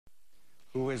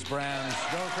Who is Bram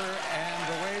Stoker? And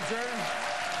the wager?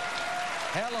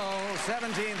 Hello,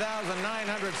 17,973,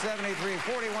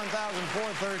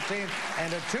 41,413,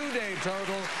 and a two-day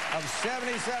total of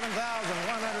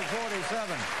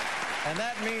 77,147. And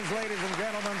that means, ladies and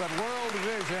gentlemen, that World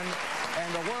Vision and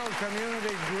the World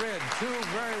Community Grid, two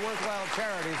very worthwhile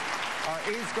charities, are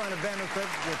each going to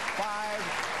benefit with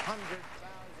 $500,000.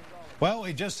 Well,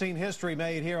 we've just seen history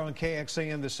made here on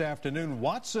KXAN this afternoon.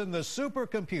 Watson, the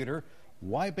supercomputer,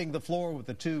 wiping the floor with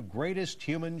the two greatest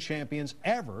human champions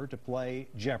ever to play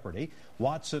Jeopardy.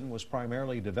 Watson was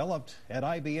primarily developed at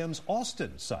IBM's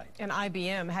Austin site. And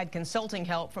IBM had consulting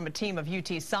help from a team of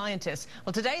UT scientists.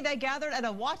 Well, today they gathered at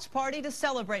a watch party to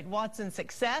celebrate Watson's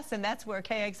success, and that's where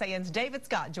KXAN's David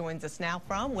Scott joins us now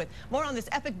from with more on this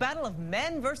epic battle of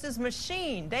men versus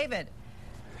machine. David.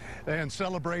 And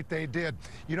celebrate they did.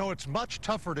 You know, it's much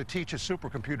tougher to teach a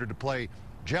supercomputer to play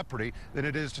Jeopardy than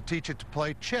it is to teach it to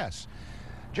play chess.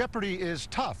 Jeopardy is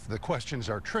tough. The questions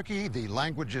are tricky, the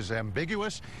language is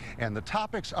ambiguous, and the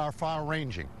topics are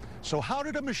far-ranging. So how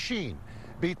did a machine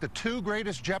beat the two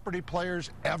greatest Jeopardy players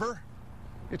ever?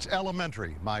 It's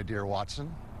elementary, my dear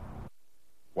Watson.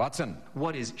 Watson.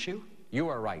 What is issue? You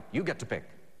are right. You get to pick.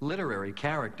 Literary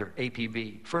character,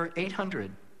 APB, for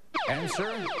 800.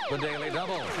 Answer, the Daily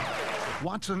Double.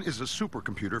 Watson is a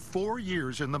supercomputer 4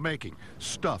 years in the making,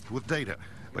 stuffed with data.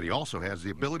 But he also has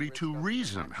the ability to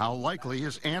reason how likely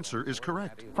his answer is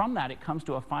correct. From that, it comes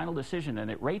to a final decision, and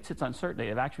it rates its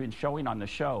uncertainty. I've actually been showing on the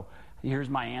show, here's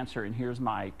my answer, and here's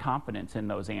my confidence in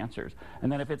those answers. And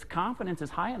then if its confidence is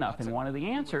high enough in one of the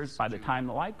answers, by the time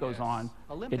the light goes on,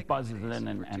 it buzzes in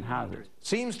and has it.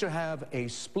 Seems to have a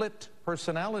split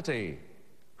personality.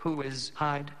 Who is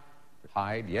Hyde?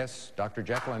 Hyde, yes. Dr.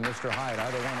 Jekyll and Mr. Hyde,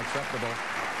 either one acceptable.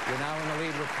 You're now in the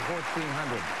lead with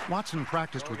 1,400. Watson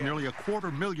practiced with nearly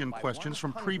 250,000 questions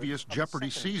from previous Jeopardy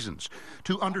seasons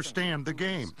to understand the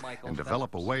game and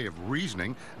develop a way of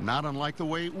reasoning not unlike the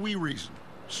way we reason,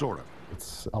 sort of.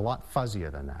 It's a lot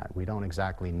fuzzier than that. We don't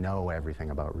exactly know everything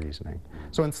about reasoning.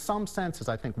 So in some senses,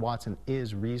 I think Watson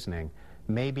is reasoning,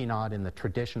 maybe not in the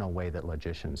traditional way that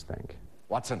logicians think.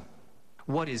 Watson.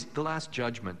 What is The Last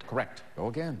Judgment? Correct. Go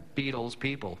again. Beatles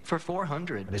People for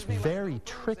 400. But it's very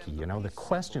tricky, you know. The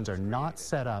questions are not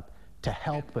set up to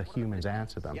help the humans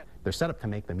answer them. They're set up to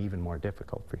make them even more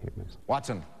difficult for humans.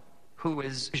 Watson. Who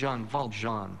is Jean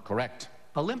Valjean? Correct.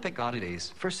 Olympic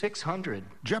oddities for 600.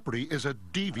 Jeopardy is a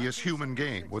devious human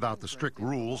game without the strict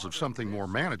rules of something more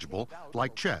manageable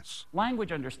like chess.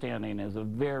 Language understanding is a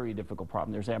very difficult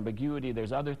problem. There's ambiguity,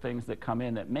 there's other things that come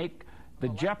in that make the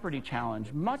Jeopardy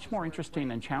challenge much more interesting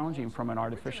and challenging from an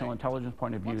artificial intelligence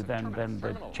point of view than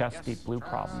the chess deep blue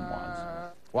problem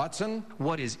was. Watson.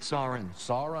 What is Sauron?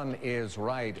 Sauron is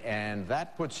right, and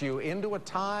that puts you into a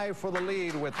tie for the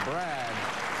lead with Brad.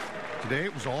 Today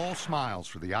it was all smiles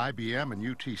for the IBM and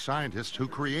UT scientists who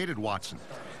created Watson.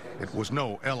 It was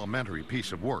no elementary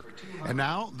piece of work. And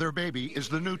now their baby is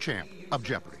the new champ of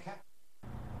Jeopardy.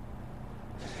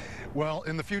 Well,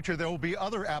 in the future, there will be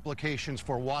other applications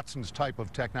for Watson's type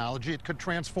of technology. It could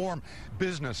transform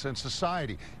business and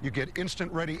society. You get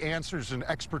instant-ready answers and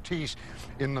expertise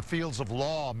in the fields of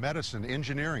law, medicine,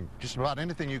 engineering, just about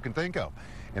anything you can think of.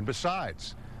 And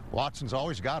besides, Watson's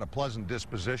always got a pleasant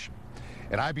disposition.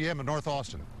 At IBM in North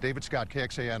Austin, David Scott,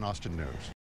 KXAN Austin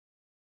News.